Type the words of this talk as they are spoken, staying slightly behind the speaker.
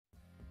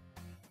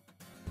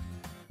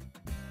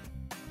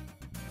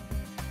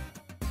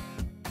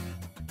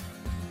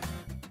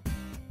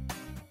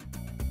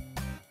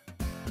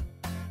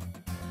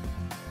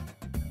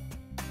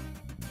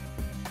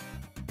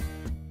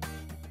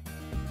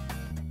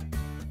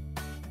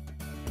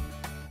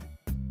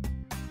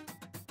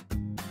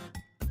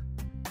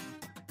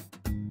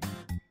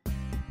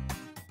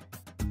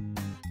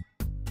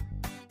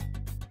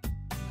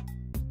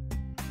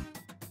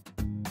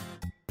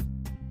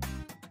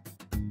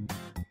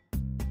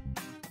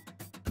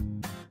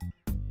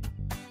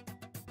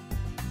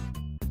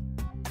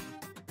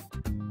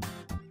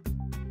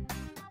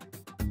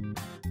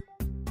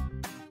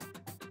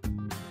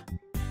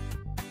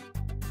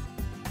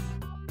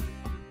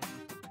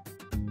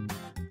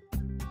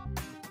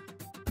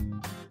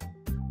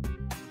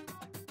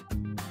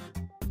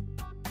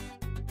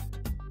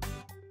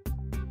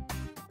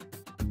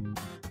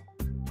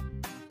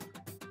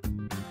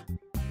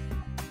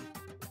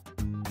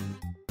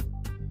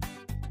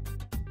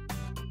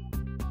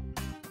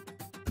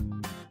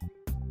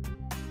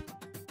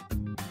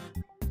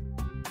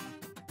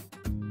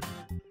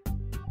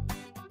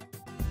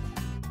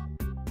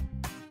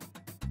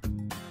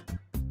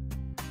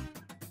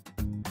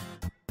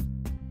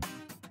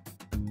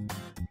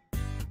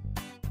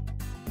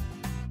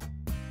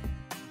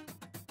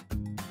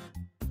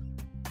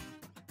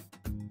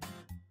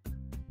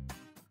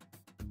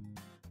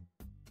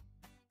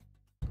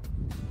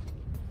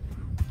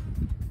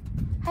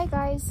Hi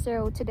guys,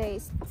 so today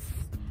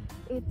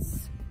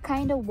it's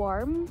kind of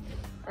warm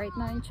right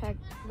now in Czech.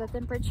 The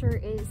temperature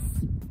is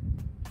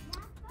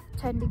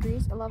 10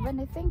 degrees 11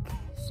 I think,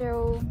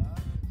 so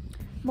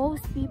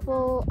most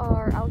people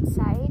are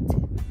outside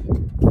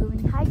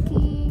doing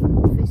hiking,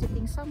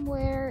 visiting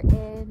somewhere,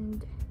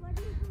 and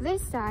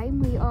this time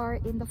we are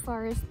in the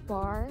forest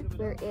bar.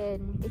 We're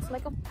in, it's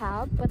like a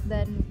pub, but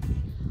then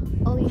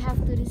all you have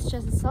to do is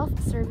just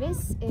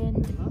self-service,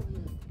 and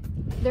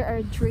there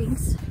are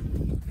drinks,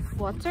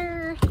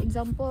 water,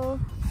 example,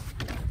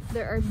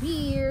 there are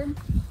beer,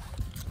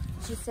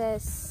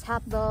 juices,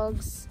 hot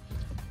dogs.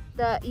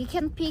 You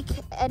can pick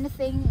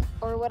anything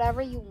or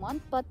whatever you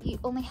want, but you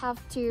only have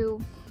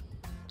to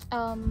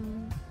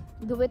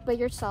do it by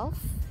yourself,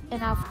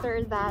 and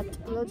after that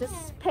you'll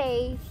just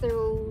pay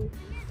through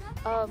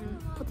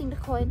putting the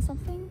coin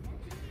something.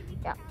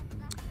 Yeah,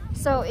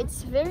 so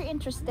it's very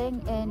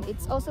interesting, and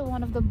it's also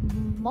one of the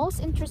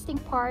most interesting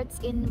parts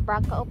in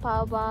Branca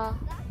Opava,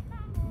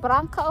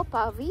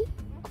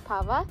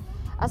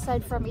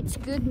 aside from its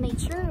good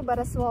nature, but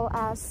as well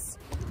as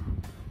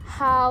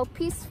how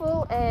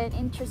peaceful and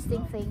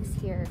interesting things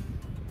here.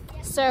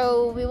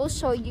 So we will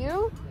show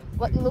you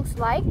what it looks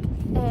like,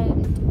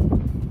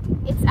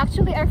 and it's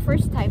actually our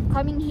first time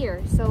coming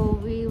here, so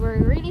we were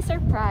really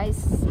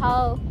surprised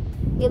how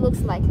it looks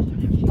like.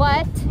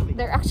 But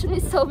there are actually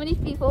so many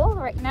people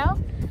right now,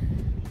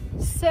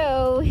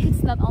 so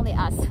it's not only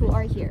us who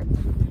are here.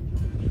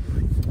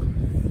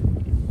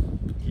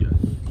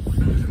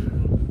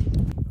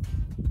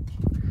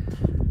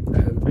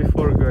 And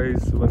before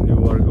guys, when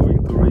you are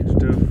going to reach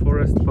the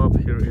forest pub,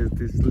 here is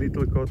this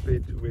little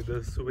cottage with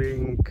a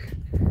swing.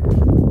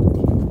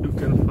 You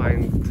can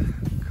find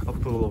a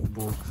couple of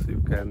books, you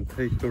can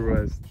take a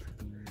rest,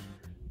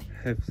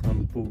 have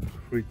some book,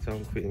 read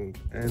something,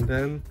 and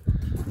then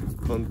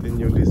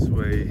continue this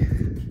way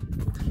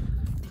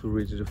to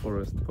reach the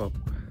forest pub.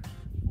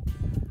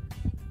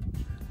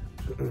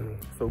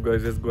 So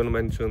guys, as Gwen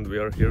mentioned, we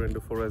are here in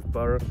the forest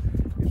bar.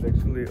 It's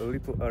actually a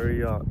little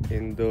area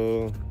in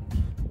the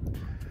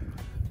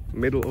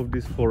middle of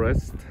this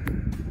forest.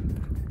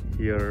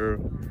 Here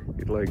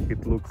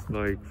it looks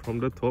like from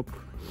the top,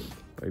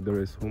 like there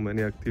is so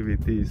many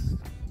activities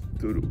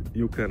to do.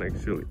 You can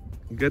actually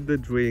get the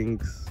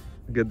drinks,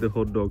 get the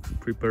hot dogs,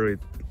 prepare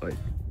it, like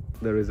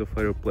there is a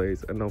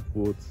fireplace, enough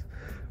woods,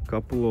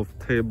 couple of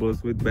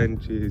tables with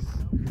benches,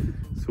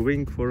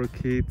 swing for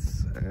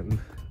kids, and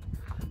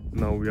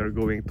now we are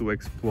going to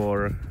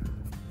explore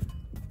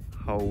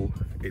how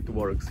it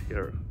works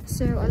here.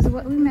 So as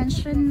what we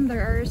mentioned,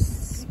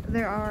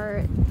 there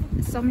are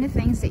so many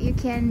things that you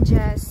can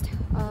just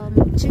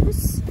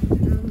choose.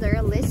 There are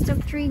a list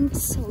of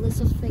drinks, a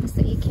list of things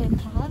that you can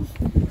have.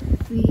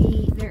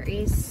 There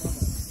is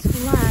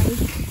like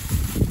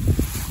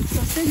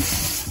sausage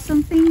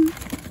something,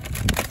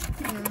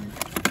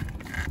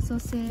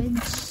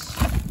 sausage,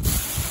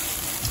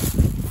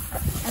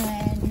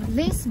 and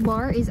this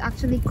bar is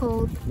actually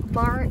called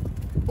Bar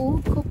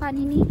U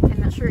Kopanini.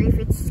 I'm not sure if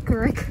it's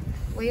correct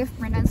way of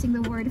pronouncing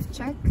the word of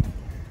Czech,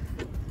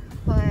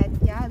 but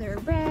yeah, there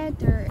are bread,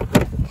 there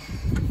are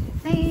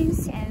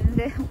things, and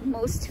the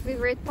most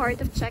favorite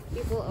part of Czech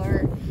people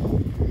are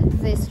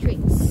these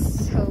drinks.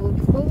 So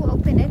we'll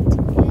open it,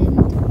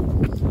 and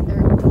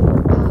there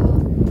are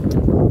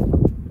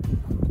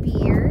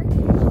beer.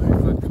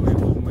 It's actually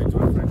homemade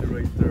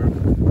refrigerator.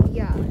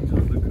 Yeah.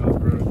 Just the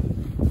cover.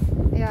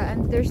 Yeah,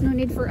 and there's no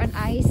need for an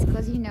ice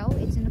because you know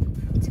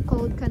it's a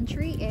cold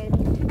country, and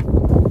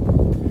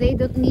they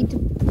don't need to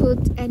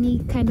put any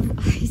kind of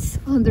ice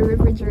on the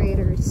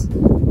refrigerators.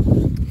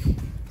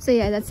 So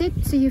yeah, that's it.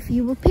 So if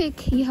you will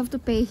pick, you have to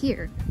pay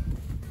here.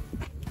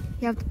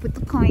 You have to put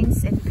the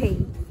coins and pay,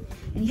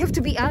 and you have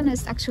to be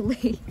honest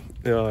actually.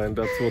 Yeah, and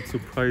that's what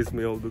surprised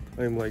me all the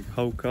time, like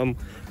how come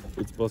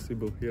it's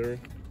possible here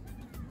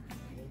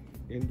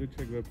in the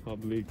Czech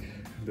Republic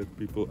that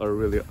people are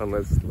really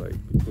honest, like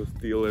people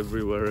steal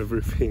everywhere,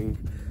 everything,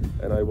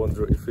 and I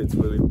wonder if it's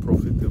really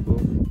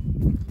profitable,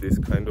 this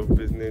kind of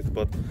business.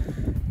 But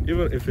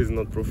even if it's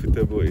not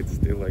profitable, it's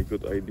still a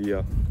good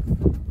idea.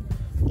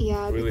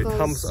 Yeah, really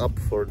thumbs up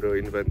for the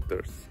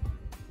inventors.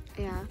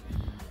 Yeah,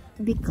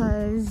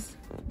 because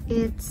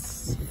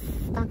it's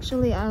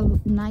actually a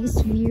nice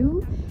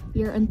view.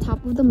 You're on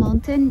top of the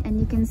mountain and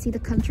you can see the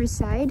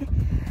countryside.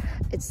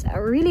 It's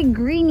really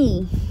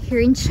greeny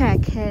here in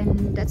Czech,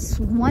 and that's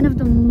one of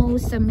the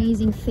most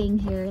amazing thing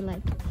here.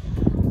 Like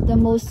the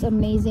most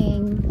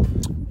amazing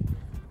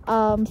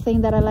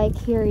thing that I like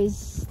here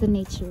is the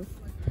nature.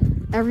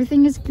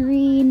 Everything is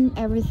green,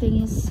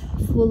 everything is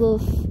full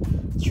of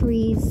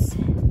trees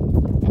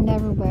and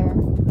everywhere.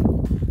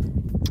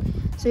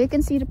 So you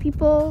can see the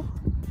people.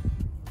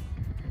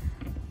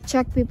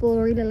 Czech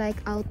people really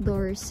like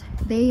outdoors.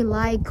 They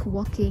like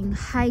walking,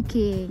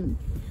 hiking.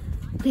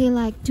 They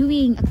like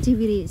doing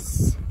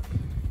activities,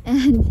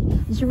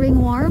 and during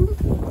warm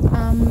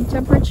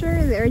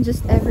temperature they're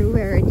just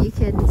everywhere, and you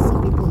can see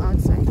people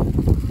outside.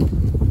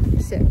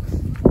 So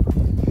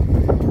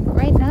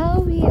right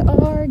now we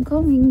are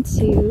going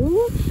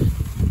to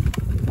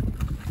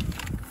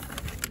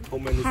How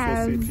many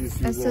have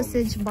sausages you a want?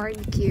 sausage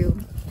barbecue.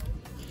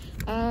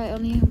 I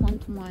only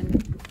want one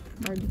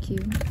barbecue.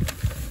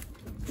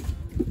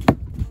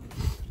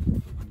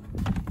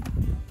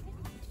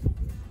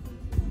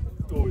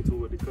 Oh, it's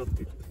already cut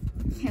it.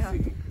 Yeah.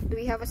 Do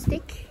we have a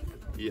stick?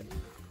 Yeah.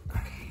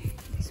 Okay,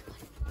 this one.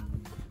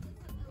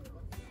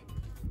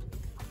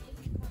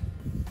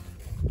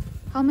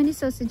 How many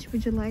sausage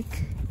would you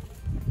like?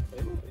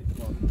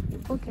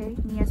 Okay,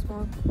 me as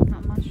well.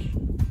 Not much.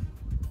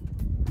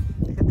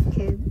 Look at the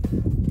kid.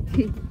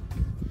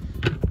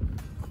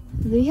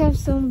 Do you have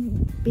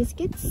some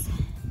biscuits?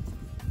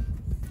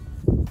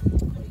 I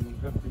don't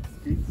have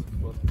biscuits,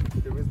 but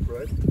there is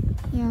bread.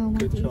 Yeah, I want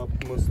to eat.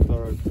 Ketchup,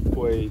 mustard,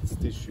 plates,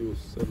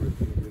 tissues,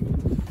 everything you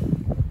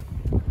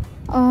need.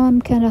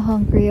 I'm kind of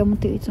hungry. I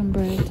want to eat some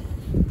bread.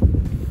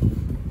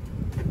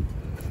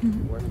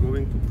 I'm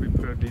going to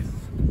prepare this.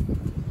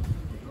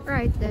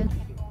 Right then.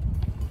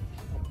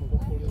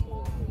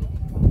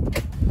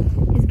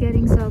 He's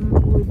getting some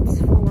woods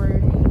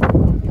for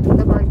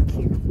the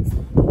barbecue.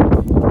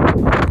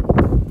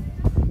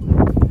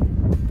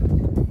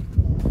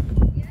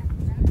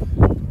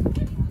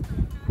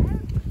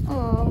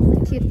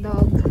 Oh, cute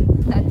dog.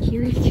 Not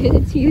cute,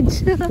 it's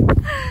huge.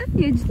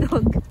 Huge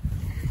dog.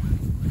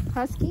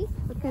 Husky?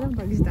 What kind of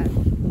dog is that?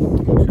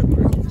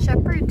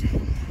 Shepherd.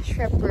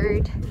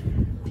 Shepherd.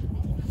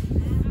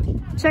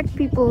 Czech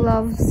people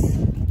loves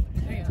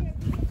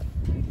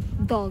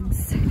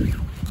dogs.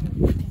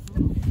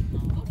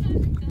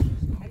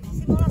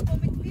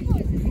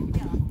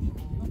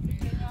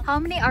 How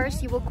many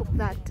hours you will cook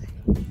that?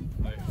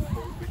 I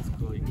hope it's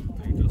going to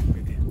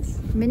take us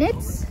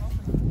minutes. Minutes?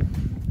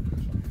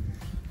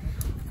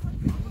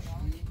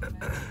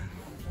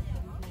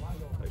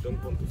 I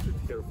don't want to sit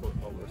here for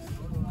hours.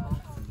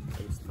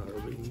 I'm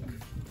starving.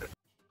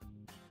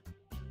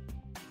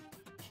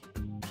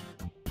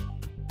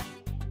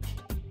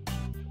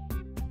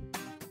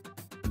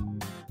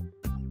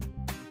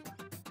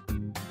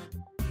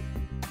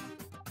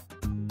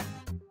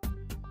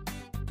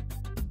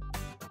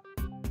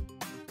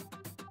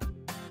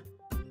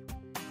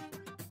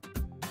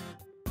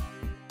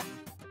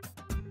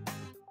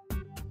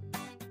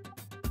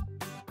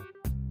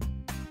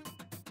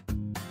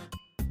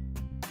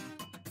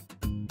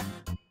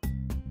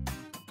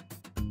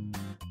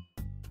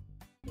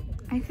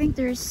 I think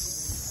there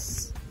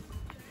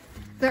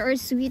are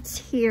sweets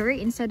here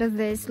inside of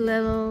this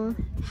little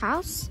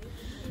house.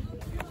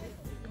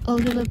 A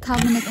little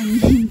cabinet, I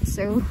mean.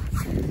 So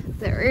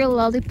there are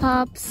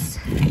lollipops.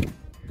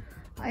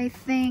 I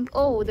think,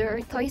 oh, there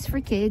are toys for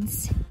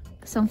kids.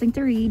 Something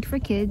to read for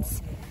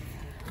kids.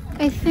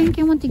 I think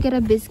I want to get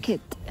a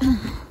biscuit.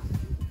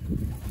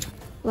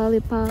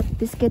 Lollipop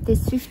biscuit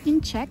is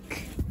 15 Czech.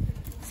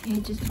 So I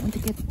just want to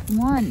get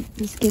one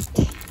biscuit.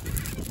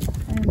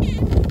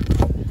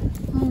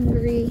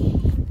 Hungry.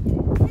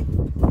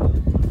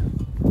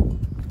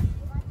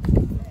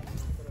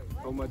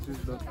 How much is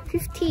that?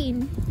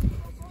 15.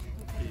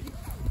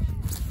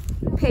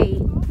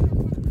 Pay.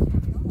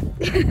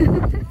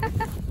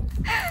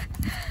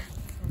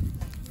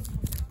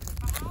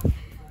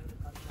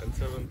 And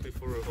 70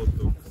 for a hot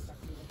dog.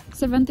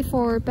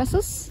 74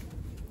 pesos.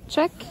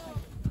 Check.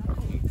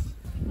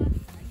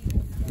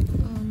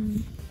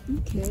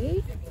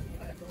 Okay.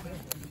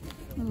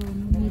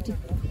 Need to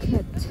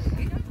get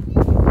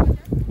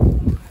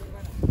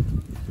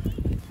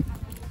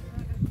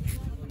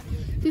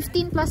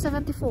 15 plus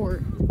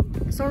 74.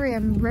 Sorry,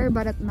 I'm very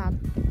bad at math.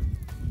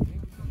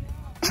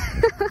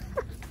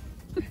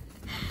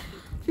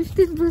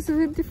 15 plus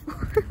 74.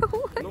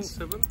 How No, much?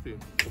 70.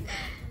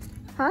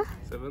 Huh?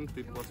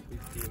 70 plus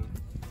 15.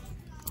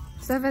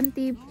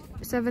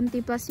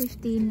 70 plus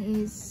 15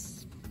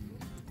 is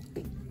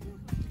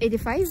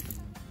 85.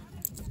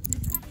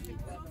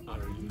 Are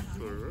you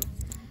sure?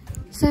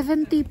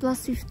 70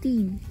 plus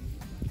 15.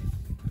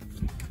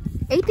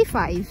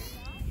 85.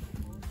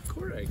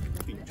 Correct,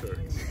 teacher.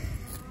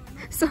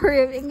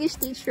 Sorry, I'm English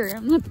teacher.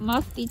 I'm not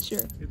math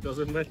teacher. It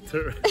doesn't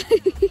matter.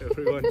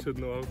 Everyone should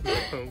know how to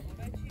count.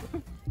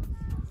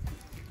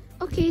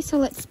 Okay, so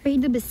let's pay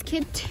the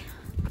biscuit.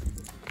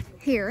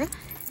 Here.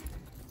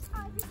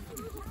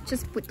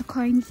 Just put the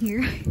coin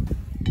here.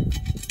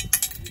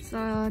 So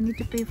I need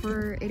to pay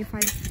for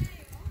 85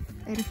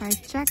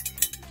 Czech.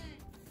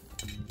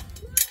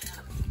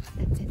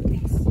 That's it,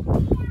 guys.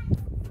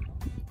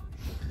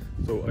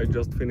 So I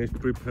just finished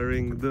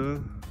preparing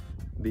the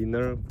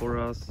dinner for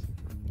us.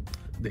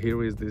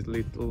 Here is this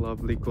little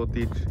lovely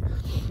cottage.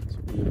 So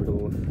we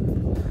will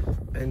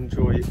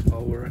enjoy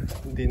our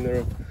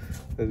dinner.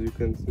 As you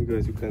can see,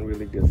 guys, you can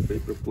really get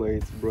paper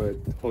plates, bread,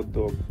 hot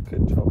dog,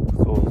 ketchup,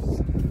 sauce,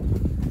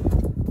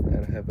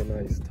 and have a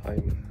nice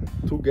time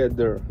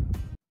together.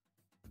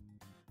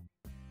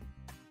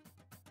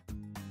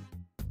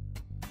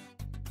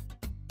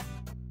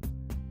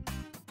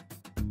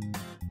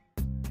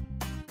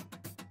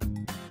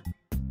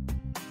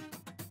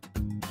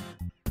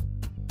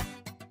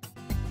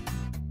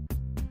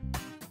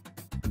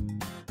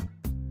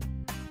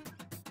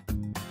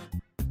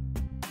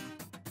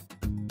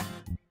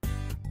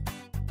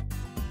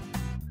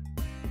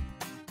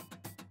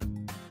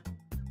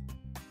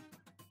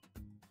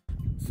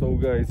 So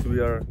guys,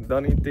 we are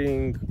done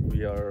eating.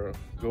 We are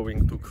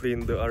going to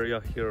clean the area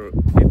here.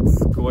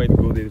 It's quite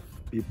good if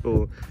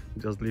people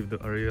just leave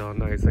the area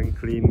nice and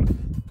clean.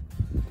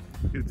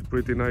 It's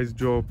pretty nice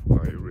job.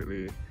 I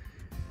really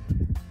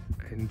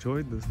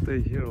enjoyed the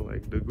stay here,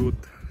 like the good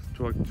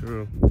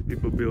structure.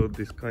 People build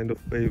this kind of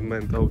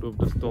pavement out of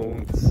the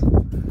stones.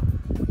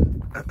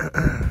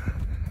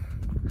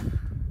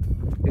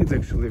 It's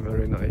actually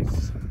very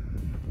nice.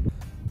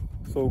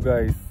 So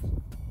guys,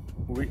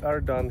 we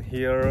are done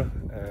here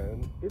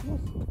and it was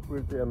a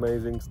pretty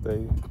amazing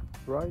stay,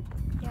 right?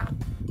 Yeah.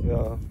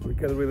 Yeah, we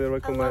can really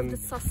recommend. I love the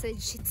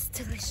sausage, it's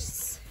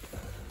delicious.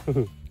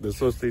 The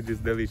sausage is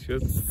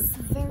delicious. It's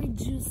very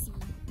juicy.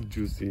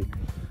 Juicy.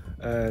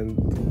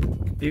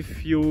 And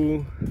if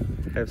you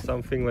have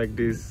something like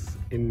this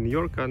in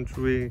your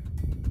country,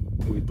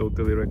 we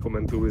totally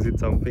recommend to visit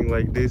something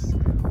like this.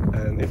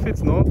 And if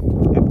it's not,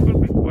 it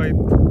could be quite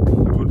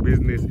a good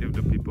business if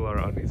the people are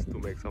honest to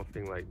make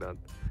something like that.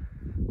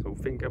 So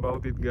think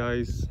about it,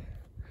 guys.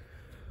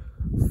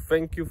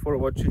 Thank you for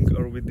watching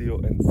our video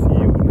and see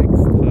you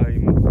next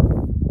time.